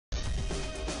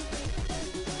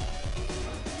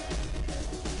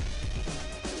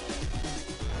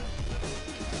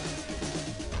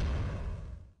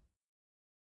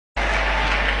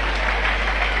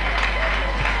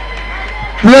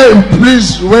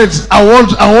Please wait. I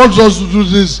want us to do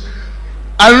this.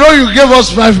 I know you gave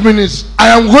us 5 minutes. I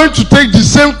am going to take the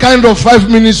same kind of 5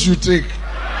 minutes you take.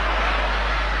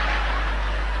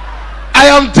 I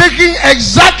am taking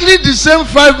exactly the same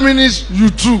 5 minutes you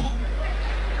took.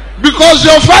 Because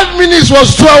your 5 minutes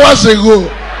was 2 hours ago.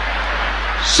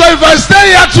 So if I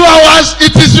stay here 2 hours,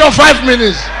 it is your 5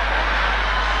 minutes.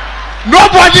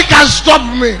 Nobody can stop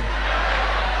me.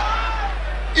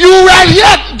 You were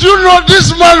here. Do you know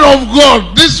this man of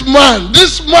God? This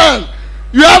man.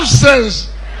 You have sense.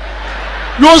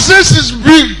 Your sense is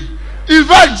big. In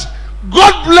fact,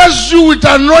 God bless you with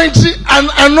anointing and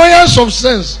annoyance of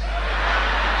sense.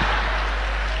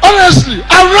 Honestly,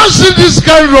 I've not seen this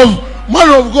kind of man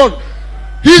of God.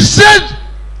 He said,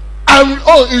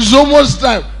 it's almost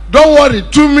time. Don't worry,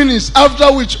 2 minutes,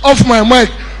 after which off my mic.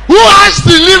 Who has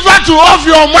the liver to off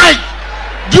your mic?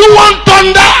 Do you want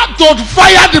thunder to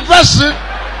fire the person?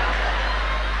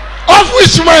 Off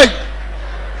which mic?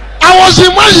 I was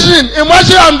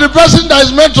imagine I'm the person that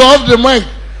is meant to off the mic.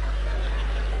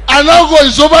 I now go,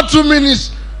 it's over 2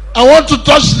 minutes. I want to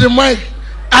touch the mic.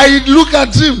 I look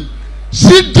at him.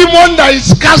 See demon that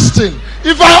is casting.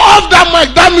 If I off that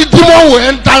mic, that means demon will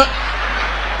enter.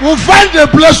 We'll find a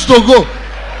place to go.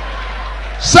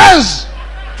 Says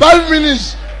 5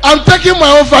 minutes. I'm taking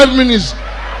my own 5 minutes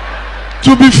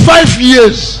to be 5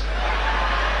 years.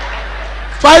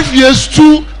 5 years,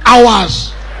 2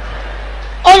 hours.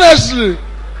 Honestly,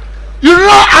 you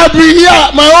know, I'll be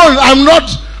here my own. I'm not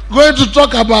going to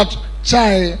talk about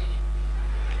chai.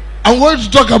 I'm going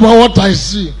to talk about what I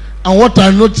see and what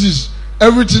I notice.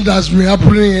 Everything that's been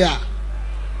happening here.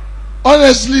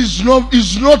 Honestly,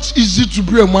 it's not easy to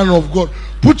be a man of God.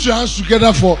 Put your hands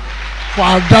together for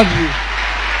our daddy.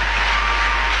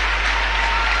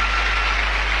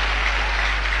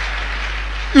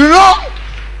 You know,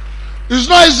 it's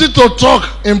not easy to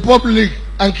talk in public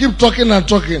and keep talking and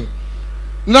talking.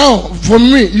 Now, for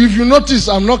me, if you notice,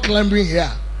 I'm not climbing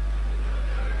here.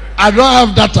 I don't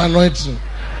have that anointing.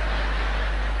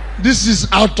 This is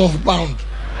out of bound.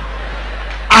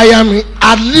 I am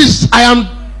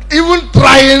even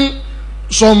trying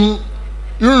some,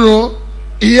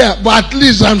 but at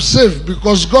least I'm safe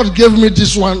because God gave me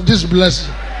this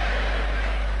blessing.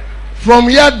 From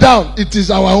here down, it is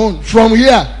our own. From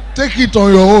here, take it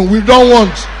on your own. We don't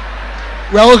want.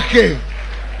 We're okay.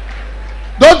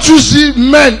 Don't you see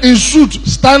men in suit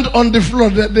stand on the floor?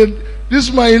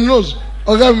 This man, he knows.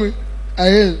 Okay, I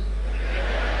hear.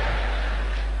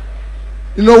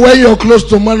 You know, when you're close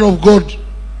to man of God,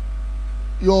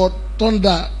 your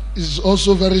thunder is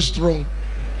also very strong.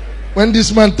 When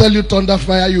this man tell you thunder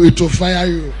fire you, it will fire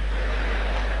you.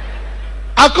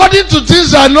 According to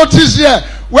things I noticed here,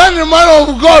 when the man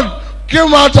of God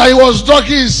came out and he was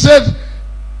talking, he said,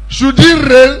 should it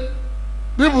rain?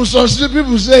 Some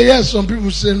people say yes, some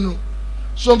people say no.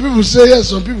 Some people say yes,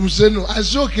 some people say no. I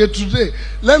say, okay, today,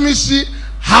 let me see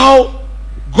how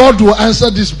God will answer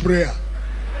this prayer.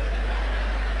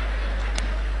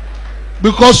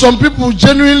 Because some people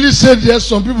genuinely said yes,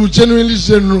 some people genuinely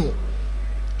said no.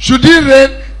 Should it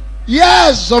rain?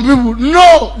 Yes, some people.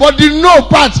 No, but the no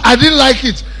part, I didn't like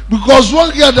it. Because one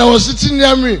girl that was sitting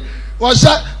near me was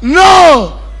saying,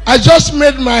 no, I just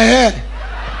made my hair.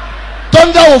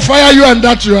 Thunder will fire you and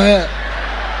that's your hair.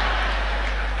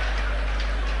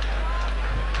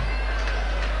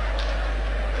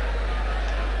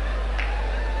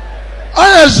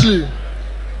 Honestly.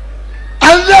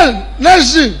 And then,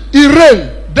 next thing, it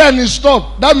rained, then it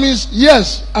stopped. That means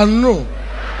yes and no.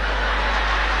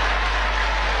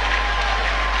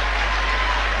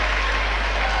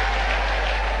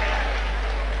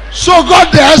 So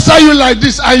God, they answer you like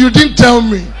this and you didn't tell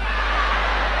me.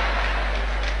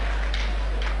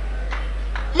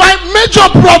 My major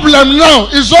problem now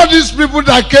is all these people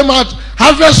that came out,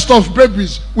 harvest of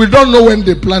babies. We don't know when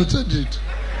they planted it.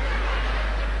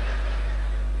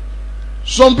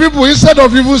 Some people, instead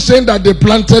of even saying that they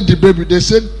planted the baby, they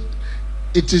said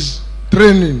it is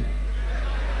training.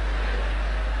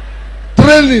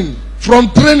 Training.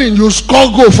 From training, you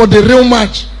score goal for the real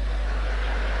match.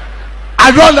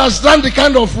 I don't understand the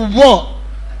kind of football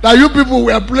that you people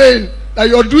were playing, that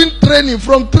you're doing training.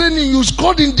 From training, you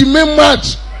scored in the main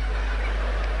match.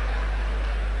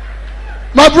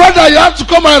 My brother, you have to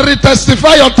come and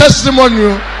retestify your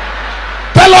testimony.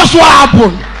 Tell us what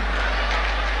happened.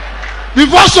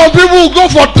 Before some people will go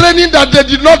for training that they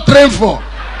did not train for.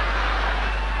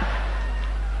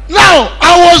 Now,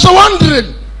 I was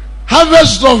wondering,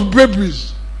 harvest of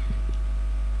babies,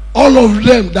 all of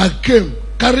them that came,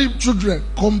 carry children,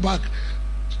 come back.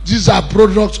 these are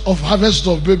products of harvest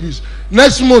of babies.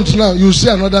 Next month now, you see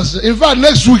another. In fact,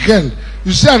 next weekend,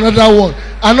 you see another one.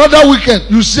 Another weekend,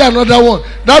 you see another one.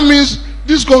 That means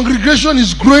this congregation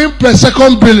is growing per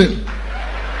second billing.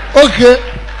 Okay.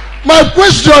 My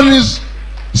question is,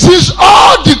 since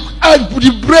all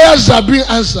the prayers are being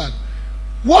answered,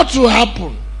 what will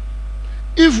happen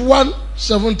if one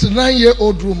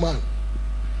 79-year-old woman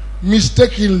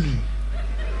mistakenly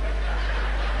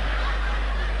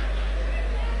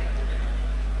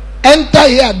enter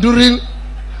here during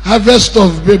harvest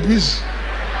of babies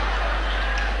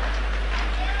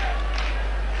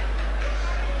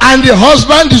and the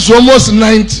husband is almost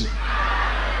 90,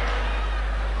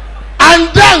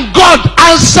 and then God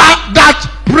answer that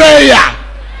prayer?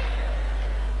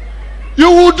 You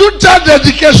will do child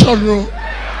dedication, no?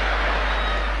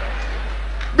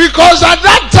 Because at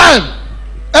that time,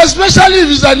 especially if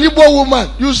it's an Igbo woman,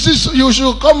 you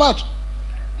should come out.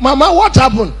 Mama, what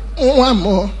happened? One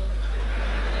more.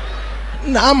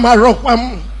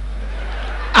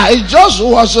 I just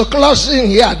was closing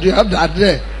here the other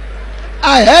day.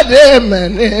 I heard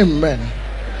amen, amen.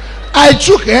 I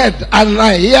took head and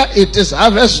I hear it is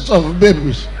harvest of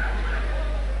babies.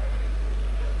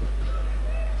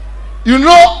 You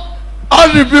know, all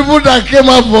the people that came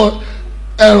up for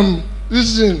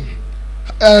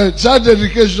child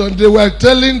education, they were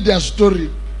telling their story.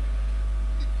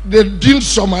 They didn't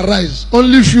summarize.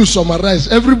 Only few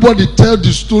summarized. Everybody tell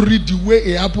the story the way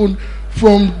it happened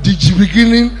from the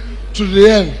beginning to the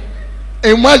end.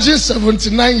 Imagine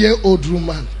 79-year-old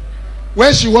woman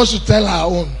when she wants to tell her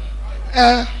own.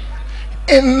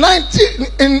 In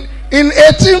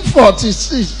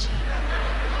 1846,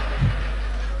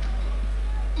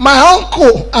 my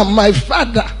uncle and my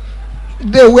father,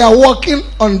 they were walking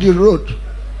on the road.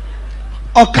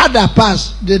 Okada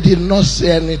passed, they did not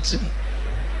say anything.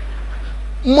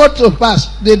 Motor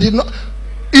passed, they did not.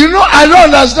 You know, I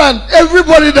don't understand.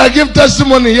 Everybody that gave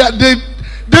testimony here, they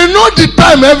know the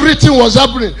time everything was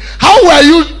happening. How were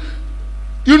you?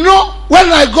 You know,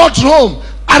 when I got home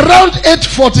around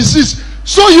 8:46,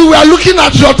 so you were looking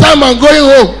at your time and going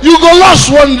home. You go lost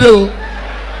one day.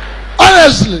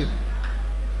 Honestly.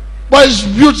 But it's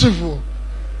beautiful.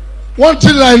 One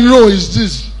thing I know is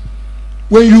this.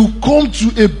 When you come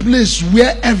to a place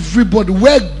where everybody,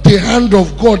 where the hand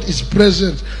of God is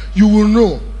present, you will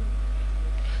know.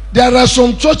 There are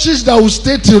some churches that will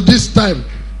stay till this time.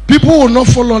 People will not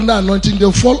fall under anointing,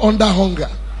 they'll fall under hunger.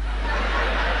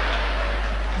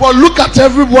 But look at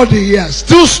everybody here,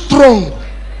 still strong.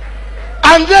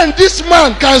 And then this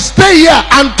man can stay here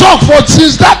and talk for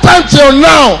since that time till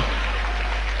now.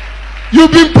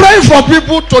 You've been praying for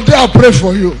people, today I pray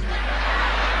for you.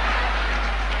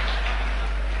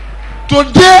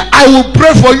 Today I will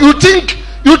pray for you.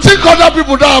 You think other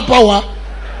people don't have power?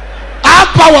 I have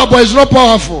power, but it's not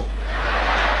powerful.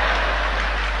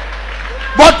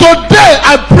 But today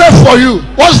I pray for you.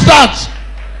 What's that?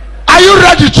 Are you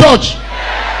ready, church?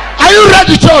 Are you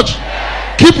ready, church?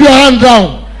 Keep your hand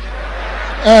down.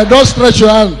 Don't stretch your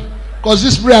hand. Because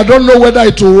this prayer, I don't know whether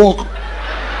it will work.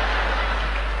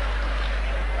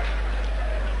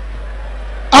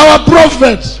 Our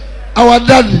prophet, our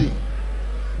daddy,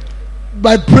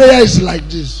 my prayer is like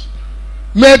this.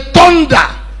 May the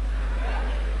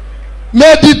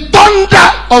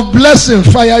thunder of blessing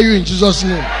fire you in Jesus'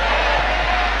 name.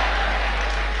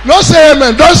 Don't say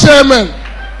amen. Don't say amen.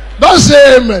 Don't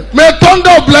say amen. May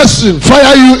thunder of blessing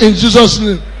fire you in Jesus'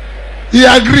 name. He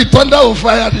agreed. Thunder will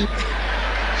fire him.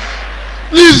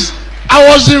 Please, I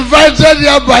was invited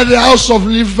here by the house of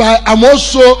Levi. I'm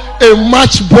also a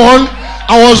March born.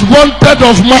 I was born 3rd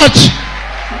of March.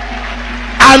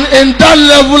 And in that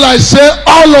level, I say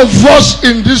all of us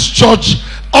in this church,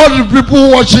 all the people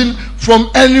watching from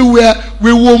anywhere,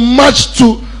 we will march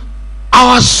to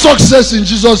our success in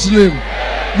Jesus' name.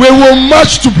 We will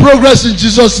march to progress in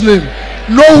Jesus' name.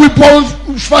 No weapon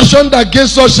fashioned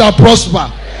against us shall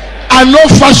prosper. And no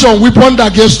fashion weapon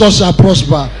against us shall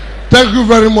prosper. Thank you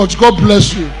very much. God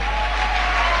bless you.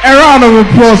 A round of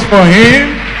applause for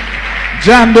him.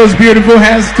 Jam those beautiful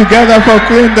hands together for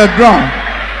Klint Da Drunk.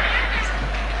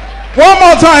 One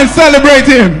more time, celebrate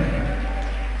him.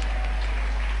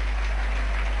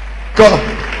 God.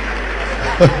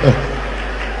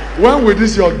 When will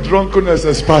this your drunkenness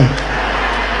expire?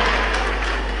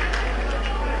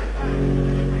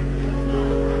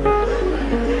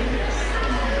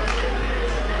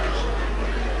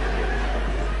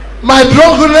 My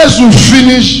drunkenness will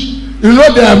finish. You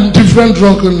know there are different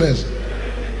drunkenness.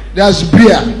 There's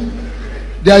beer.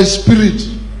 There is spirit.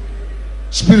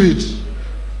 Spirit.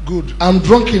 Good. I'm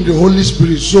drunk in the Holy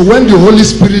Spirit. So when the Holy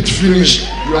Spirit finish,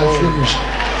 you are finished.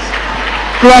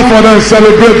 Clap for them.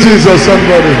 Celebrate Jesus,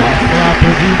 somebody. Clap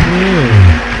for Jesus.